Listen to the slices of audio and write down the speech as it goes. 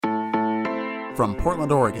From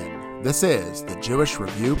Portland, Oregon, this is the Jewish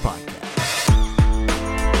Review Podcast.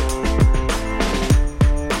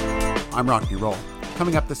 I'm Rocky Roll.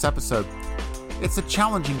 Coming up this episode, it's a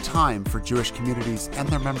challenging time for Jewish communities and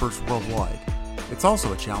their members worldwide. It's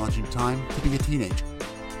also a challenging time to be a teenager.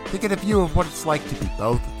 To get a view of what it's like to be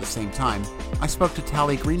both at the same time, I spoke to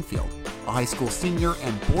Tali Greenfield, a high school senior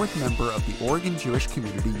and board member of the Oregon Jewish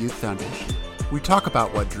Community Youth Foundation. We talk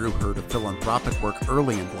about what drew her to philanthropic work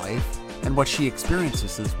early in life and what she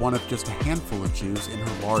experiences as one of just a handful of Jews in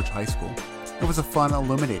her large high school. It was a fun,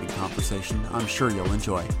 illuminating conversation I'm sure you'll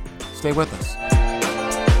enjoy. Stay with us.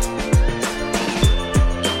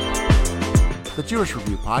 The Jewish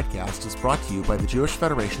Review Podcast is brought to you by the Jewish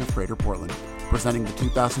Federation of Greater Portland, presenting the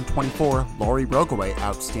 2024 Laurie Rogoway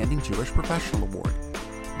Outstanding Jewish Professional Award.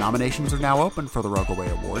 Nominations are now open for the Rogoway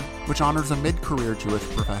Award, which honors a mid-career Jewish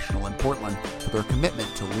professional in Portland for their commitment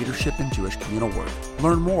to leadership in Jewish communal work.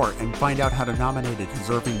 Learn more and find out how to nominate a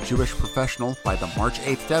deserving Jewish professional by the March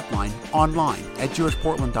 8th deadline online at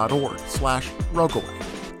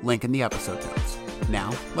jewishportland.org/Rogoway. Link in the episode notes. Now,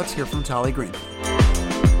 let's hear from Tali Greenfield.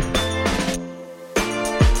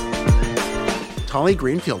 Tali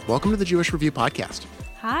Greenfield, welcome to the Jewish Review Podcast.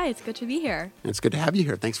 Hi, it's good to be here. It's good to have you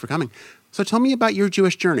here. Thanks for coming. So tell me about your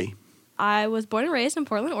Jewish journey. I was born and raised in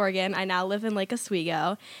Portland, Oregon. I now live in Lake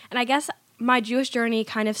Oswego. And I guess my Jewish journey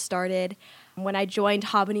kind of started when I joined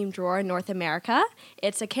Habonim Dror in North America.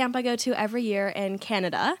 It's a camp I go to every year in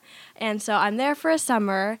Canada. And so I'm there for a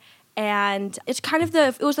summer. And it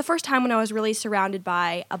was the first time when I was really surrounded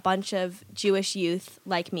by a bunch of Jewish youth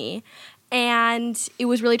like me. And it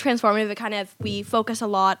was really transformative. We focus a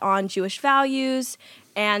lot on Jewish values.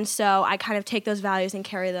 And so I kind of take those values and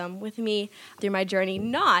carry them with me through my journey,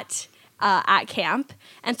 not at camp.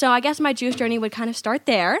 And so I guess my Jewish journey would kind of start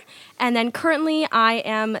there. And then currently I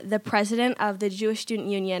am the president of the Jewish Student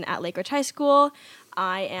Union at Lake Ridge High School.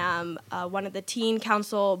 I am one of the teen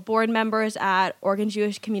council board members at Oregon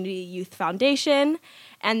Jewish Community Youth Foundation.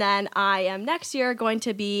 And then I am next year going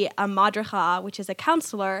to be a madricha, which is a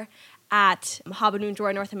counselor, at Habonim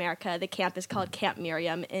Dror, North America. The camp is called Camp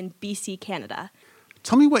Miriam in BC, Canada.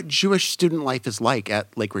 Tell me what Jewish student life is like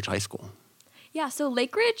at Lake Ridge High School. Yeah, so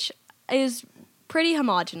Lake Ridge is pretty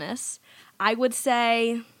homogenous. I would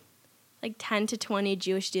say like 10 to 20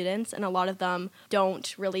 Jewish students, and a lot of them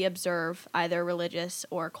don't really observe either religious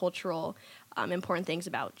or cultural important things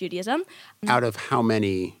about Judaism. Out of how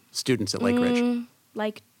many students at Lake Ridge?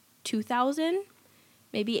 Like 2,000,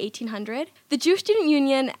 maybe 1,800. The Jewish Student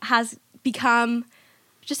Union has become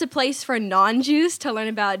just a place for non-Jews to learn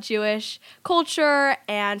about Jewish culture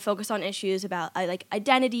and focus on issues about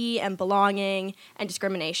identity and belonging and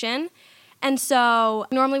discrimination. And so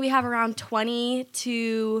normally we have around 20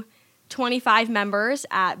 to 25 members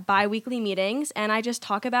at bi-weekly meetings, and I just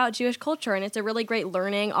talk about Jewish culture, and it's a really great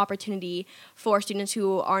learning opportunity for students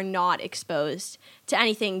who are not exposed to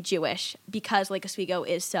anything Jewish because Lake Oswego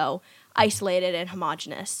is so isolated and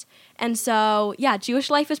homogenous. And so, yeah, Jewish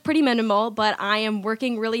life is pretty minimal, but I am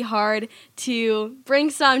working really hard to bring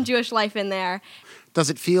some Jewish life in there. Does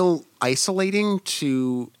it feel isolating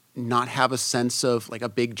to not have a sense of like a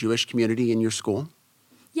big Jewish community in your school?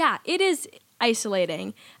 Yeah, it is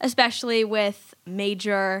isolating, especially with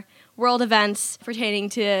major world events pertaining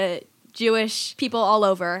to Jewish people all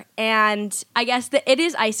over. And I guess that it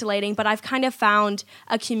is isolating, but I've kind of found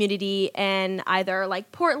a community in either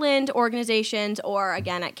like Portland organizations or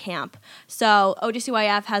again at camp. So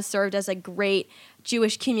OJCYF has served as a great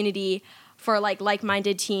Jewish community for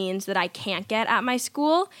like-minded teens that I can't get at my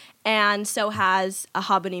school, and so has a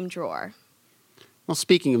Habonim Dror. Well,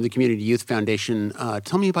 speaking of the Community Youth Foundation,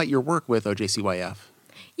 tell me about your work with OJCYF.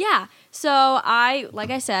 Yeah, so I, like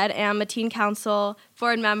I said, am a teen council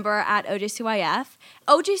board member at OJCYF.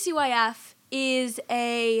 OJCYF is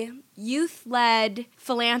a youth-led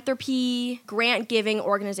philanthropy grant-giving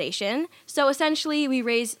organization. So essentially, we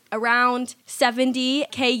raise around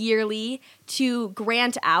 $70K yearly to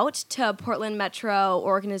grant out to Portland Metro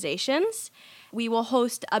organizations. We will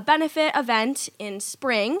host a benefit event in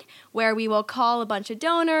spring where we will call a bunch of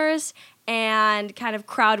donors and kind of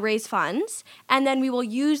crowd raise funds. And then we will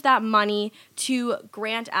use that money to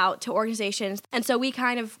grant out to organizations. And so we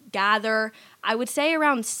kind of gather, I would say,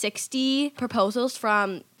 around 60 proposals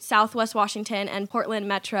from Southwest Washington and Portland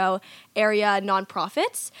Metro area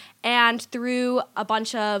nonprofits. And through a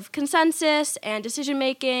bunch of consensus and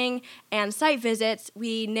decision-making and site visits,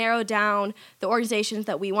 we narrow down the organizations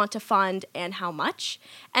that we want to fund and how much.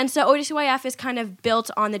 And so OJCYF is kind of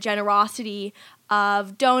built on the generosity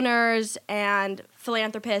of donors and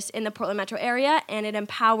philanthropists in the Portland metro area, and it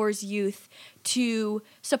empowers youth to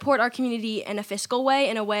support our community in a fiscal way,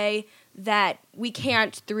 in a way that we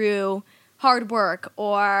can't through hard work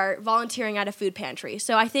or volunteering at a food pantry.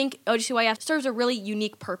 So I think OGCYF serves a really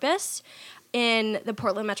unique purpose in the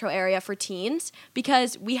Portland metro area for teens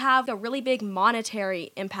because we have a really big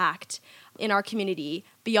monetary impact in our community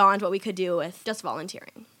beyond what we could do with just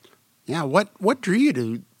volunteering. Yeah, what drew you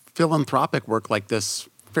to philanthropic work like this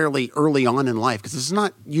fairly early on in life? Because this is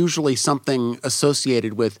not usually something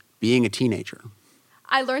associated with being a teenager.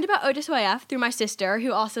 I learned about OGCYF through my sister,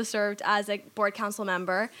 who also served as a board council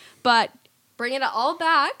member, but bringing it all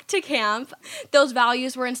back to camp, those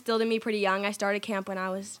values were instilled in me pretty young. I started camp when I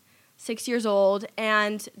was 6 years old,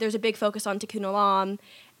 and there's a big focus on Tikkun Olam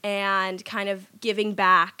and kind of giving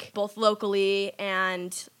back both locally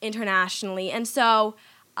and internationally. And so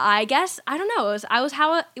I guess, I don't know,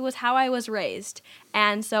 it was how I was raised.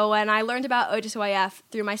 And so when I learned about OGCYF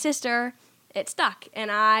through my sister, it stuck.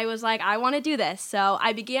 And I was like, I want to do this. So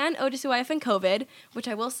I began OGCYF in COVID, which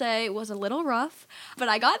I will say was a little rough, but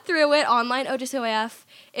I got through it. Online OGCYF,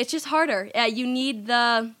 it's just harder. You need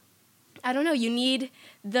the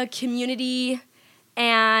community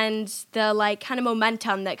and the like kind of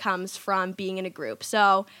momentum that comes from being in a group.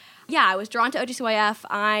 So yeah, I was drawn to OGCYF.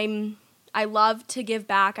 I love to give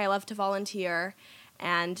back. I love to volunteer.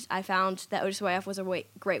 And I found that OGCYF was a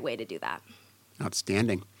great way to do that.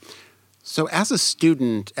 Outstanding. So as a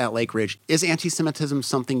student at Lake Ridge, is anti-Semitism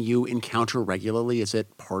something you encounter regularly? Is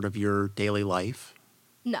it part of your daily life?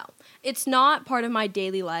 No, it's not part of my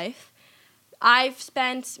daily life. I've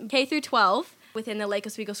spent K through 12 within the Lake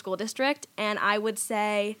Oswego School District, and I would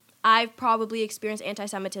say I've probably experienced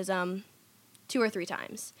anti-Semitism 2 or 3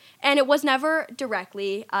 times. And it was never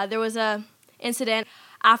directly. There was a incident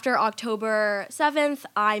after October 7th.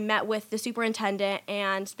 I met with the superintendent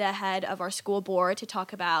and the head of our school board to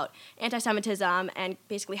talk about anti-Semitism and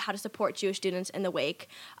basically how to support Jewish students in the wake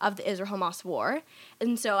of the Israel-Hamas war.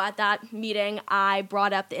 And so at that meeting, I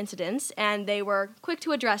brought up the incidents, and they were quick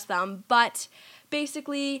to address them. But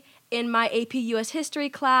basically, in my AP US history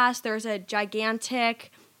class, there's a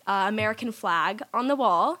gigantic American flag on the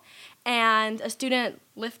wall, and a student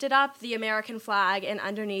lifted up the American flag, and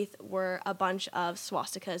underneath were a bunch of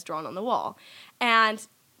swastikas drawn on the wall. And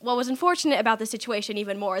what was unfortunate about the situation,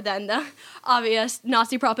 even more than the obvious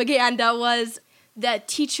Nazi propaganda, was that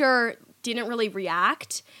teacher didn't really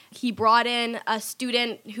react. He brought in a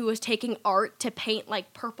student who was taking art to paint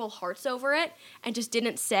like purple hearts over it and just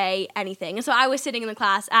didn't say anything. And so I was sitting in the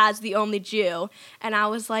class as the only Jew, and I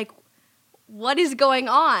was like, what is going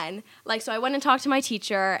on? So I went and talked to my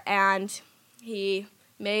teacher, and he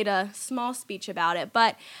made a small speech about it.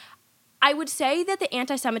 But I would say that the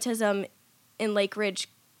anti-Semitism in Lake Ridge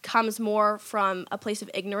comes more from a place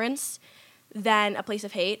of ignorance than a place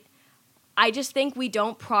of hate. I just think we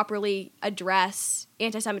don't properly address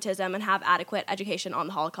anti-Semitism and have adequate education on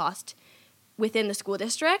the Holocaust within the school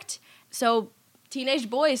district. So teenage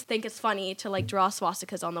boys think it's funny to draw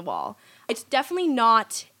swastikas on the wall. It's definitely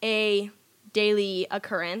not a daily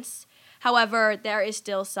occurrence. However, there is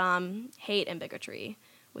still some hate and bigotry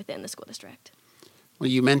within the school district. Well,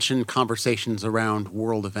 you mentioned conversations around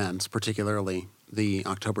world events, particularly the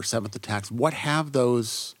October 7th attacks. What have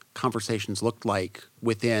those conversations looked like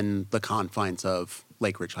within the confines of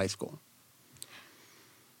Lake Ridge High School?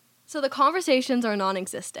 So the conversations are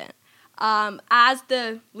non-existent. As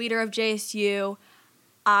the leader of JSU,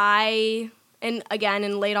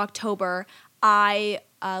 in late October, I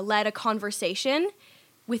led a conversation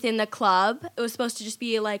within the club. It was supposed to just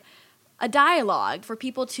be like a dialogue for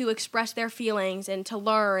people to express their feelings and to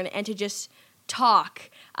learn and to just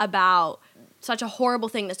talk about such a horrible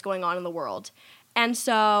thing that's going on in the world. And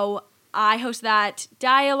so I hosted that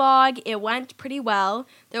dialogue. It went pretty well.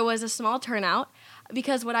 There was a small turnout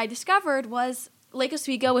because what I discovered was Lake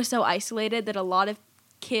Oswego was so isolated that a lot of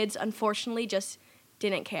kids, unfortunately, just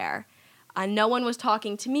didn't care. No one was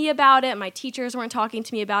talking to me about it. My teachers weren't talking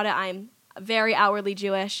to me about it. I'm very outwardly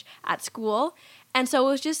Jewish at school. And so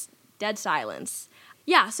it was just dead silence.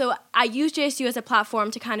 Yeah, so I used JSU as a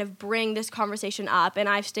platform to kind of bring this conversation up, and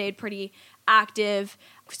I've stayed pretty active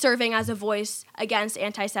serving as a voice against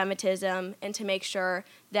anti-Semitism and to make sure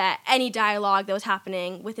that any dialogue that was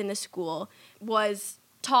happening within the school was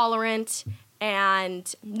tolerant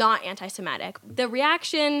and not anti-Semitic. The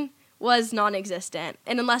reaction was non-existent.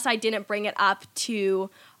 And unless I didn't bring it up to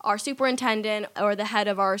our superintendent or the head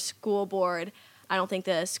of our school board, I don't think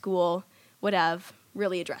the school would have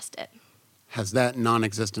really addressed it. Has that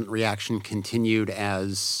non-existent reaction continued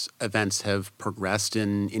as events have progressed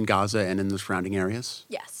in Gaza and in the surrounding areas?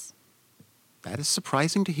 Yes. That is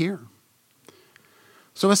surprising to hear.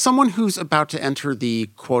 So as someone who's about to enter the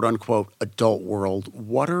quote-unquote adult world,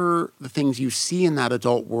 what are the things you see in that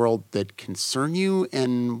adult world that concern you,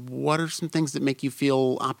 and what are some things that make you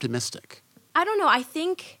feel optimistic? I don't know. I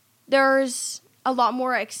think there's a lot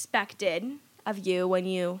more expected of you when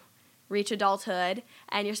you reach adulthood,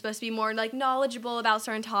 and you're supposed to be more like knowledgeable about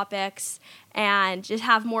certain topics and just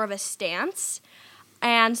have more of a stance.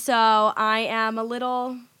 And so I am a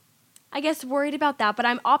little, I guess, worried about that, but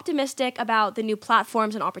I'm optimistic about the new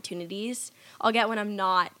platforms and opportunities I'll get when I'm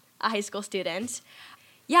not a high school student.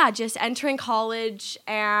 Yeah, just entering college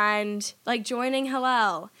and like joining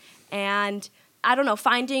Hillel, and I don't know,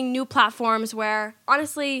 finding new platforms where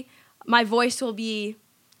honestly my voice will be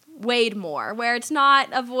weighed more, where it's not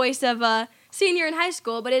a voice of a senior in high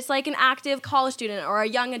school, but it's like an active college student or a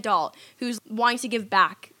young adult who's wanting to give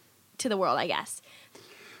back to the world, I guess.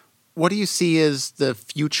 What do you see as the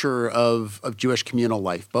future of Jewish communal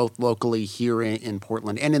life, both locally here in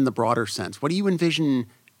Portland and in the broader sense? What do you envision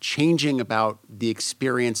changing about the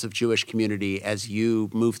experience of Jewish community as you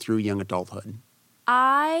move through young adulthood?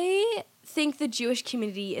 I think the Jewish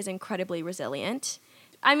community is incredibly resilient.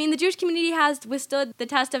 I mean, the Jewish community has withstood the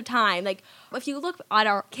test of time. Like, if you look at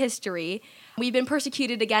our history, we've been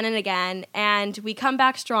persecuted again and again, and we come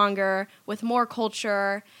back stronger with more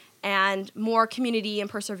culture and more community and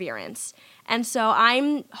perseverance. And so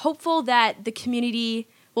I'm hopeful that the community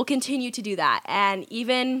will continue to do that. And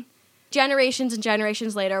even generations and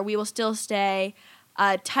generations later, we will still stay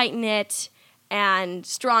a tight-knit and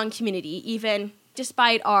strong community, even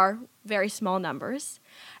despite our very small numbers.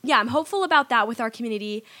 Yeah, I'm hopeful about that with our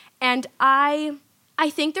community. And I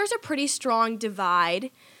think there's a pretty strong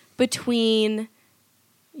divide between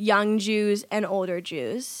young Jews and older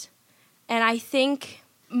Jews. And I think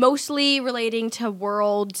mostly relating to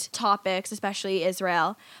world topics, especially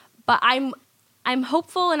Israel. But I'm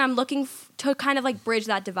hopeful, and I'm looking to kind of like bridge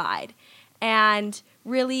that divide and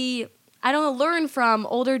really, I don't know, learn from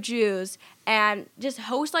older Jews and just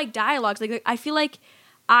host like dialogues. Like I feel like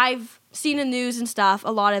I've seen in the news and stuff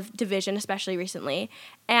a lot of division, especially recently.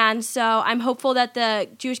 And so I'm hopeful that the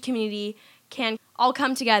Jewish community can all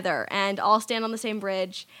come together and all stand on the same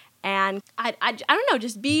bridge. And I don't know,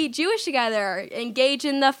 just be Jewish together, engage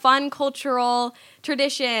in the fun cultural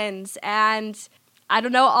traditions, and I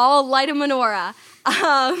don't know, all light a menorah.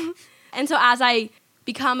 And so as I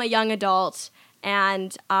become a young adult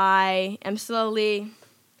and I am slowly,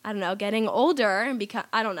 I don't know, getting older and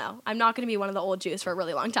I don't know, I'm not going to be one of the old Jews for a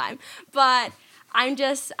really long time, but I'm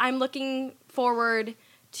looking forward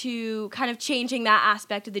to kind of changing that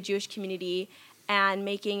aspect of the Jewish community and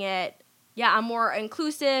making it, I'm more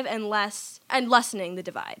inclusive and lessening the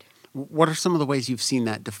divide. What are some of the ways you've seen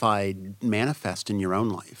that divide manifest in your own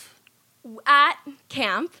life? At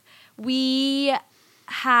camp, we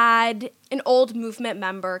had an old movement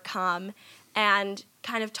member come and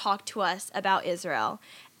kind of talk to us about Israel.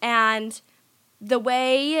 And the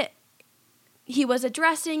way he was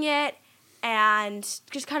addressing it and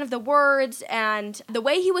just kind of the words and the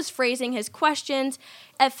way he was phrasing his questions,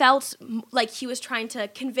 it felt like he was trying to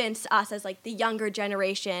convince us as like the younger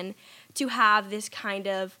generation to have this kind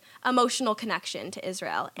of emotional connection to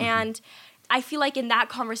Israel. Mm-hmm. And I feel like in that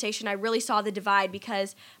conversation, I really saw the divide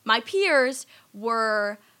because my peers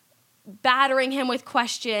were battering him with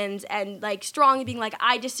questions and like strongly being like,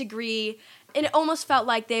 I disagree. And it almost felt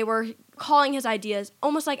like they were calling his ideas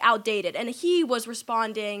almost like outdated. And he was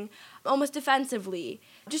responding almost defensively,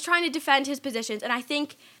 just trying to defend his positions. And I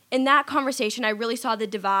think in that conversation, I really saw the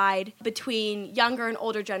divide between younger and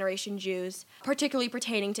older generation Jews, particularly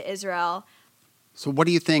pertaining to Israel. So what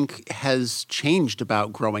do you think has changed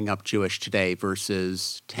about growing up Jewish today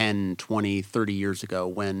versus 10, 20, 30 years ago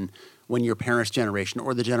when your parents' generation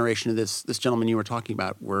or the generation of this gentleman you were talking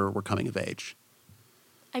about were coming of age?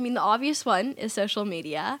 I mean, the obvious one is social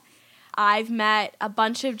media. I've met a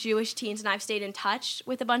bunch of Jewish teens, and I've stayed in touch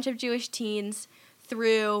with a bunch of Jewish teens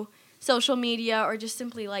through social media or just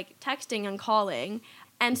simply like texting and calling.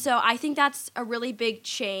 And so I think that's a really big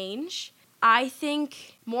change. I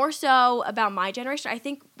think more so about my generation, I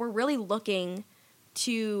think we're really looking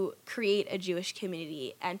to create a Jewish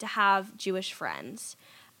community and to have Jewish friends.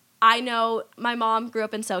 I know my mom grew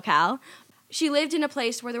up in SoCal. She lived in a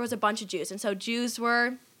place where there was a bunch of Jews, and so Jews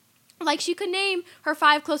were, like she could name her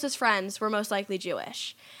 5 closest friends were most likely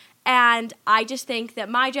Jewish. And I just think that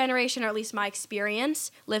my generation, or at least my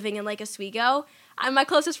experience living in Lake Oswego, my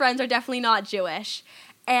closest friends are definitely not Jewish.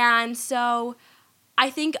 And so I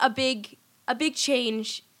think a big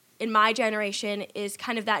change in my generation is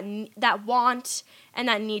kind of that want and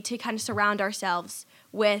that need to kind of surround ourselves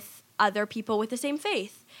with other people with the same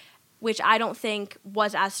faith. which I don't think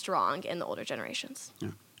was as strong in the older generations. Yeah.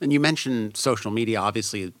 And you mentioned social media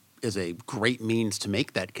obviously is a great means to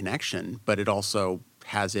make that connection, but it also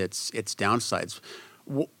has its downsides.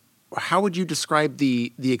 How would you describe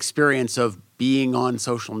the experience of being on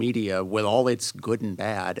social media with all its good and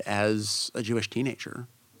bad as a Jewish teenager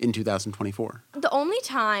in 2024? The only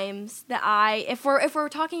times that if we're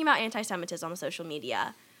talking about anti-Semitism on social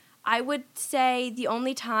media, I would say the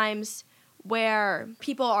only times where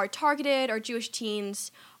people are targeted or Jewish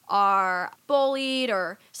teens are bullied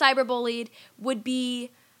or cyberbullied would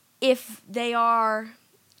be if they are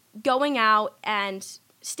going out and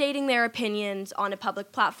stating their opinions on a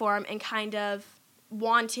public platform and kind of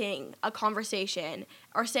wanting a conversation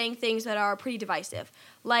or saying things that are pretty divisive.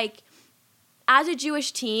 Like, as a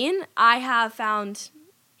Jewish teen, I have found,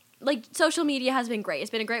 like, social media has been great.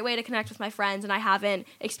 It's been a great way to connect with my friends, and I haven't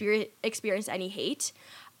experienced any hate.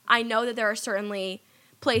 I know that there are certainly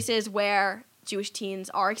places where Jewish teens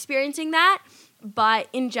are experiencing that, but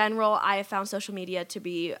in general, I have found social media to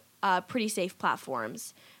be pretty safe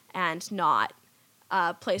platforms and not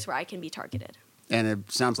a place where I can be targeted. And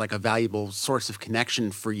it sounds like a valuable source of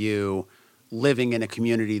connection for you living in a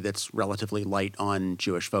community that's relatively light on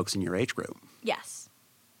Jewish folks in your age group. Yes.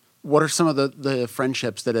 What are some of the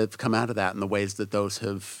friendships that have come out of that and the ways that those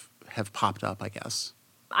have popped up, I guess?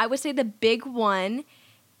 I would say the big one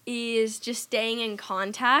is just staying in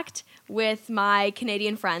contact with my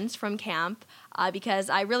Canadian friends from camp because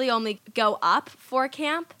I really only go up for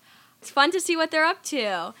camp. It's fun to see what they're up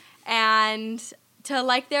to and to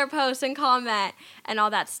like their posts and comment and all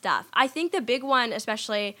that stuff. I think the big one,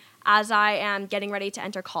 especially as I am getting ready to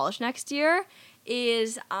enter college next year,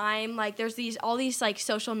 is there's all these like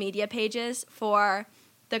social media pages for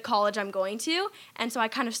the college I'm going to, and so I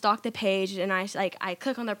kind of stalk the page and I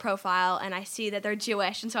click on their profile and I see that they're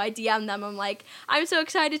Jewish, and so I DM them. I'm like, I'm so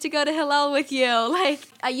excited to go to Hillel with you. Like,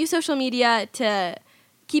 I use social media to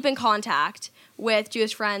keep in contact with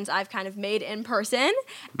Jewish friends I've kind of made in person,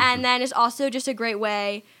 and then it's also just a great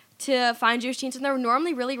way to find Jewish teens, and they're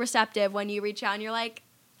normally really receptive when you reach out and you're like,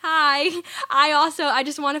 hi, I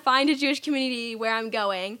just want to find a Jewish community where I'm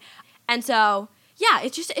going. And so, yeah,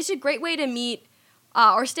 it's a great way to meet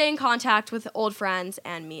or stay in contact with old friends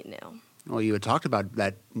and meet new. Well, you had talked about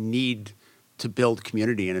that need to build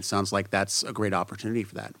community, and it sounds like that's a great opportunity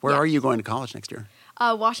for that. Where are you going to college next year?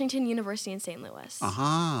 Washington University in St. Louis. So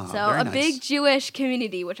a big Jewish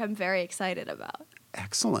community, which I'm very excited about.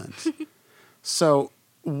 Excellent. So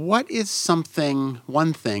what is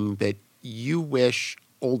one thing that you wish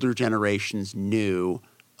older generations knew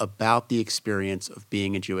about the experience of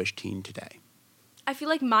being a Jewish teen today? I feel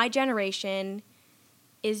like my generation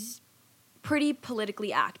is pretty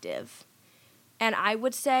politically active. And I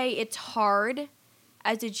would say it's hard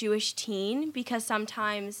as a Jewish teen because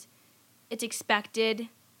sometimes it's expected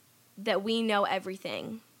that we know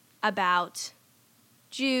everything about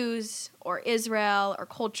Jews or Israel or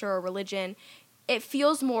culture or religion. It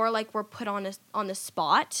feels more like we're put on the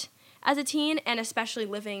spot as a teen, and especially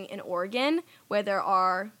living in Oregon where there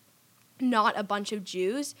are not a bunch of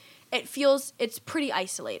Jews. It's pretty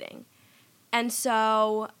isolating. And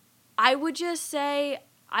so I would just say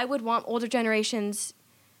I would want older generations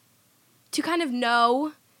to kind of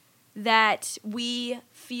know that we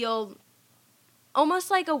feel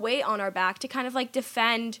almost like a weight on our back to kind of like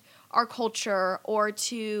defend our culture or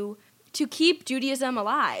to keep Judaism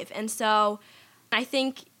alive. And so I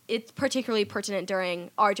think it's particularly pertinent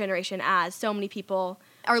during our generation as so many people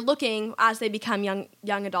are looking, as they become young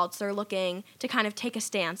adults, they're looking to kind of take a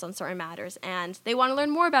stance on certain matters, and they want to learn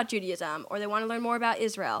more about Judaism or they want to learn more about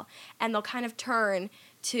Israel, and they'll kind of turn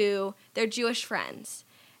to their Jewish friends,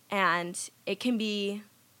 and it can be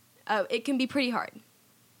pretty hard.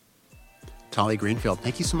 Tali Greenfield,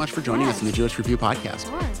 thank you so much for joining us in the Jewish Review podcast.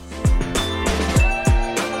 Of course.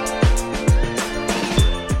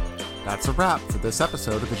 That's a wrap for this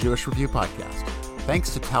episode of the Jewish Review podcast.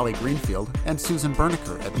 Thanks to Tali Greenfield and Susan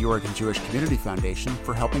Berniker at the Oregon Jewish Community Foundation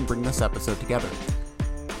for helping bring this episode together.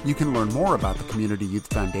 You can learn more about the Community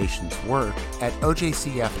Youth Foundation's work at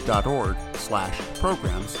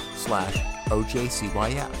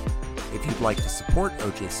ojcf.org/programs/OJCYF. If you'd like to support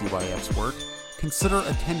OJCYF's work, consider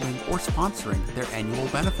attending or sponsoring their annual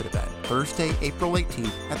benefit event, Thursday, April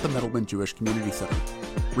 18th at the Middleman Jewish Community Center.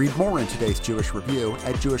 Read more in today's Jewish Review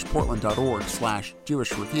at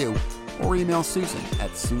jewishportland.org/jewishReview or email Susan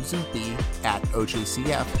at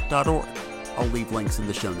susanb@ojcf.org. I'll leave links in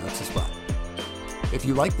the show notes as well. If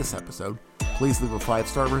you like this episode, please leave a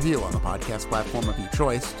 5-star review on the podcast platform of your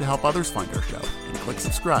choice to help others find our show, and click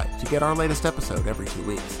subscribe to get our latest episode every 2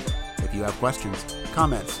 weeks. If you have questions,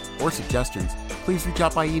 comments, or suggestions, please reach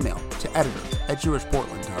out by email to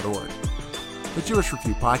editor@jewishportland.org. The Jewish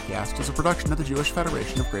Review Podcast is a production of the Jewish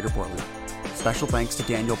Federation of Greater Portland. Special thanks to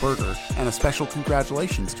Daniel Berger, and a special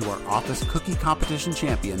congratulations to our office cookie competition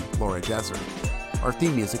champion, Laura Jesser. Our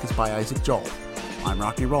theme music is by Isaac Joel. I'm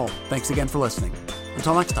Rocky Roll. Thanks again for listening.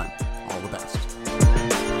 Until next time, all the best.